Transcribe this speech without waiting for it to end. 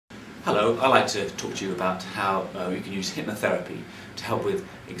Hello, I'd like to talk to you about how you can use hypnotherapy to help with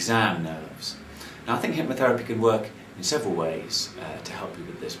exam nerves. Now I think hypnotherapy can work in several ways to help you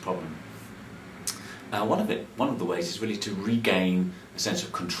with this problem. One of the ways is really to regain a sense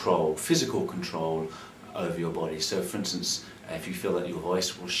of control, physical control over your body. So for instance, if you feel that your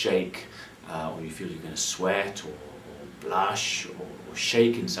voice will shake, or you feel you're going to sweat or blush or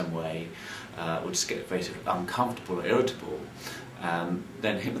shake in some way, or just get very sort of uncomfortable or irritable,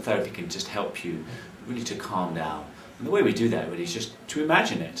 then hypnotherapy can just help you really to calm down. And the way we do that really is just to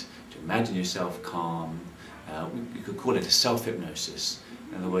imagine it, to imagine yourself calm. You could call it a self-hypnosis.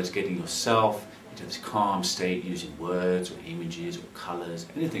 In other words, getting yourself into this calm state using words or images or colours,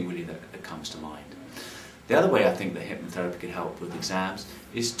 anything really that comes to mind. The other way I think that hypnotherapy can help with exams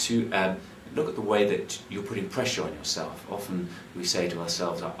is to look at the way that you're putting pressure on yourself. Often we say to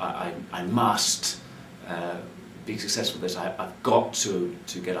ourselves, I must be successful at this, I've got to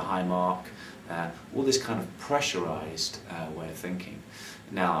get a high mark, all this kind of pressurized way of thinking.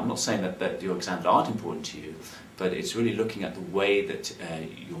 Now I'm not saying that your exams aren't important to you, but it's really looking at the way that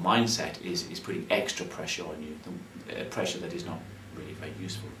your mindset is putting extra pressure on you, the pressure that is not really very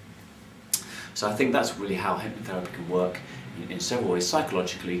useful. So I think that's really how hypnotherapy can work in several ways,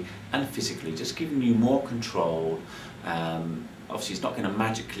 psychologically and physically, just giving you more control. Obviously it's not going to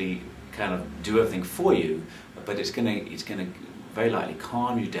magically kind of do everything for you, but it's going to very likely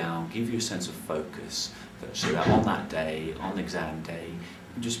calm you down, give you a sense of focus, so that on that day, on the exam day,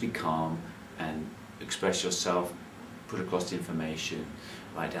 you can just be calm and express yourself, put across the information,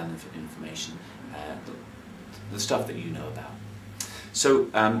 write down the information, the stuff that you know about. So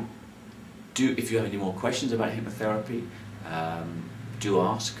if you have any more questions about hypnotherapy, do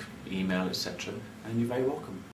ask, email, etc., and you're very welcome.